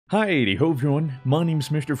Hi, ho everyone, my name's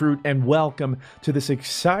Mr. Fruit and welcome to this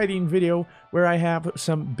exciting video where I have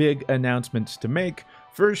some big announcements to make.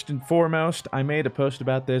 First and foremost, I made a post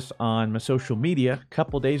about this on my social media a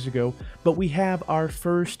couple days ago, but we have our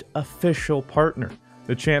first official partner.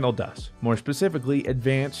 The channel does. More specifically,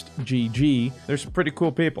 AdvancedGG. They're some pretty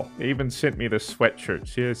cool people. They even sent me this sweatshirt.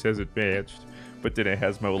 See, it says Advanced, but then it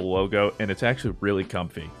has my little logo, and it's actually really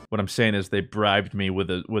comfy. What I'm saying is they bribed me with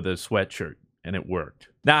a sweatshirt. And it worked.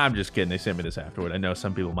 Nah, I'm just kidding. They sent me this afterward. I know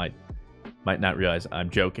some people might not realize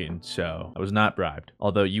I'm joking, so I was not bribed.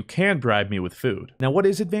 Although you can bribe me with food. Now, what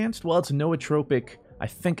is Advanced? Well, it's a nootropic, I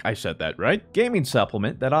think I said that right, gaming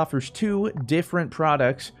supplement that offers 2 different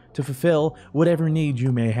products to fulfill whatever need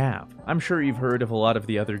you may have. I'm sure you've heard of a lot of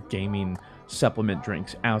the other gaming supplement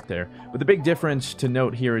drinks out there, but the big difference to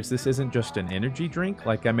note here is this isn't just an energy drink.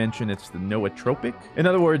 Like I mentioned, it's the nootropic. In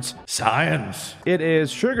other words, science. It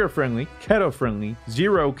is sugar-friendly, keto-friendly,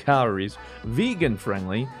 0 calories,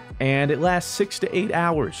 vegan-friendly, and it lasts 6 to 8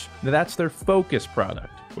 hours. Now that's their focus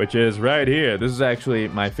product, which is right here. This is actually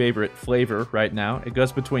my favorite flavor right now. It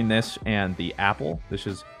goes between this and the apple. This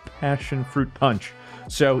is passion fruit punch.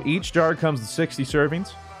 So each jar comes with 60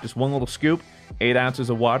 servings, just one little scoop, 8 ounces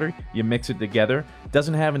of water, you mix it together.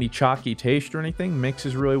 Doesn't have any chalky taste or anything,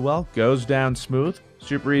 mixes really well, goes down smooth,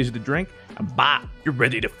 super easy to drink, and bah, you're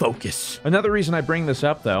ready to focus. Another reason I bring this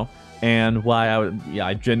up though, and why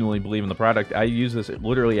I genuinely believe in the product, I use this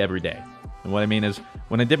literally every day. And what I mean is,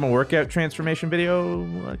 when I did my workout transformation video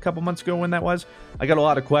a couple months ago when that was, I got a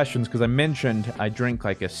lot of questions because I mentioned I drink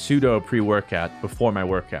like a pseudo pre-workout before my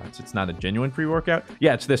workouts. It's not a genuine pre-workout.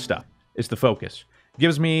 Yeah, it's this stuff. It's the focus. It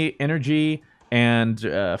gives me energy and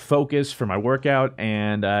focus for my workout,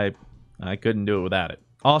 and I couldn't do it without it.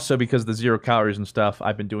 Also, because the 0 calories and stuff,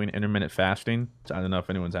 I've been doing intermittent fasting. So I don't know if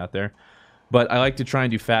anyone's out there. But I like to try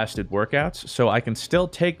and do fasted workouts, so I can still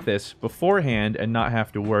take this beforehand and not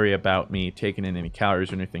have to worry about me taking in any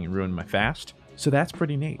calories or anything and ruin my fast. So that's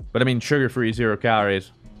pretty neat. But I mean, sugar-free, 0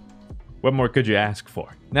 calories. What more could you ask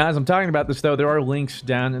for? Now, as I'm talking about this, though, there are links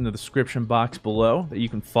down in the description box below that you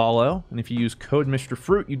can follow. And if you use code Mr.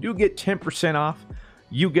 Fruit, you do get 10% off.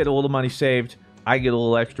 You get a little money saved. I get a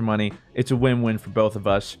little extra money. It's a win-win for both of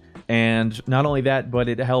us. And not only that, but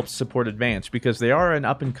it helps support Advanced because they are an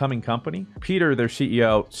up-and-coming company. Peter, their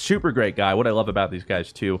CEO, super great guy. What I love about these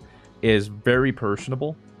guys, too, is very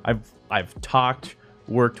personable. I've talked,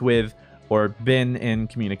 worked with, or been in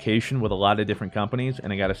communication with a lot of different companies,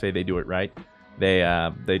 and I gotta say they do it right. They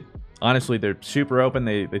honestly, they're super open.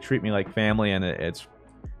 They treat me like family, and it's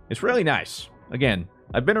really nice. Again,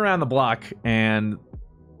 I've been around the block, and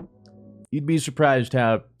you'd be surprised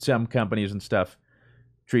how some companies and stuff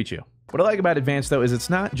treat you. What I like about Advanced, though, is it's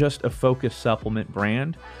not just a focus supplement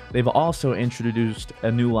brand. They've also introduced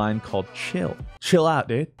a new line called Chill. Chill out,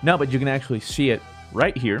 dude. No, but you can actually see it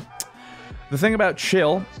right here. The thing about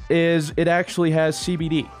Chill is it actually has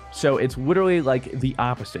CBD. So it's literally like the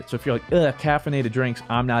opposite. So if you're like, ugh, caffeinated drinks,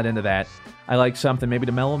 I'm not into that. I like something maybe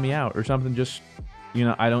to mellow me out or something just, you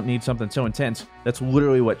know, I don't need something so intense. That's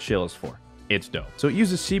literally what Chill is for. It's dope. So it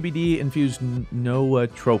uses CBD-infused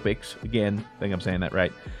nootropics. Again, I think I'm saying that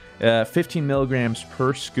right. 15 milligrams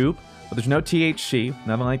per scoop. But there's no THC,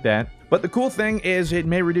 nothing like that. But the cool thing is it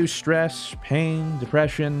may reduce stress, pain,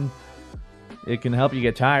 depression. It can help you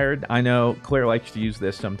get tired. I know Claire likes to use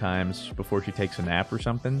this sometimes before she takes a nap or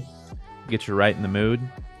something. Get you right in the mood.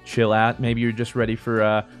 Chill out. Maybe you're just ready for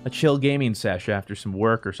a chill gaming sesh after some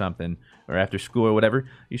work or something, or after school or whatever.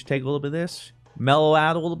 You just take a little bit of this, mellow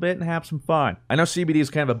out a little bit, and have some fun. I know CBD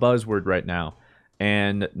is kind of a buzzword right now,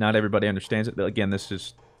 and not everybody understands it. But again, this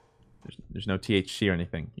is there's no THC or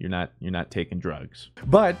anything. You're not taking drugs.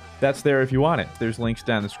 But that's there if you want it. There's links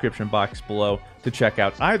down in the description box below to check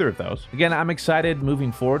out either of those. Again, I'm excited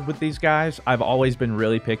moving forward with these guys. I've always been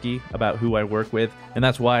really picky about who I work with, and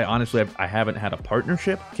that's why, honestly, I haven't had a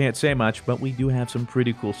partnership. Can't say much, but we do have some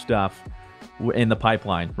pretty cool stuff in the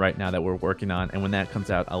pipeline right now that we're working on, and when that comes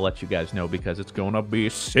out, I'll let you guys know because it's gonna be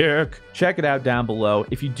sick. Check it out down below.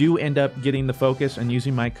 If you do end up getting the focus and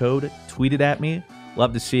using my code, tweet it at me.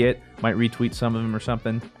 Love to see it. Might retweet some of them or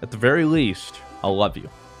something. At the very least, I'll love you.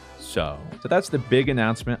 So that's the big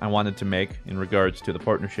announcement I wanted to make in regards to the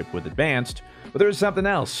partnership with Advanced. But there's something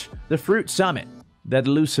else. The Fruit Summit, that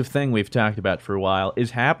elusive thing we've talked about for a while,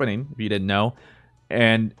 is happening, if you didn't know.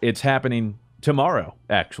 And it's happening tomorrow,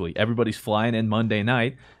 actually. Everybody's flying in Monday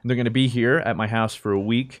night, and they're going to be here at my house for a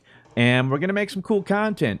week. And we're going to make some cool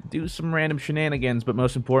content, do some random shenanigans, but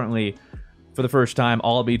most importantly, for the first time,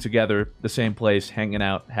 all be together, the same place, hanging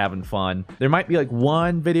out, having fun. There might be like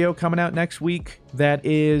one video coming out next week that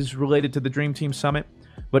is related to the Dream Team Summit,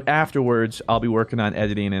 But afterwards, I'll be working on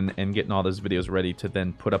editing and getting all those videos ready to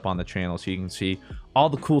then put up on the channel so you can see all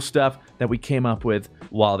the cool stuff that we came up with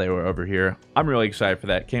while they were over here. I'm really excited for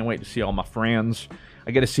that. Can't wait to see all my friends.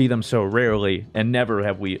 I get to see them so rarely, and never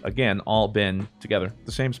have we, again, all been together at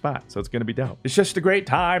the same spot. So it's going to be dope. It's just a great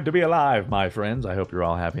time to be alive, my friends. I hope you're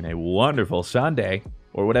all having a wonderful Sunday,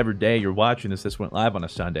 or whatever day you're watching this. This went live on a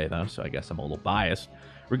Sunday, though, so I guess I'm a little biased.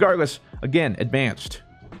 Regardless, again, Advanced.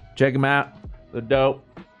 Check them out. They're dope.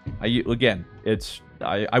 Again,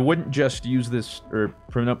 I wouldn't just use this or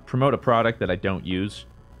promote a product that I don't use.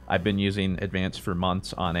 I've been using Advanced for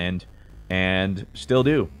months on end, and still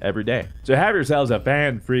do every day. So have yourselves a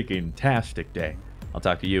fan-freaking-tastic day. I'll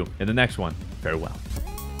talk to you in the next one. Farewell.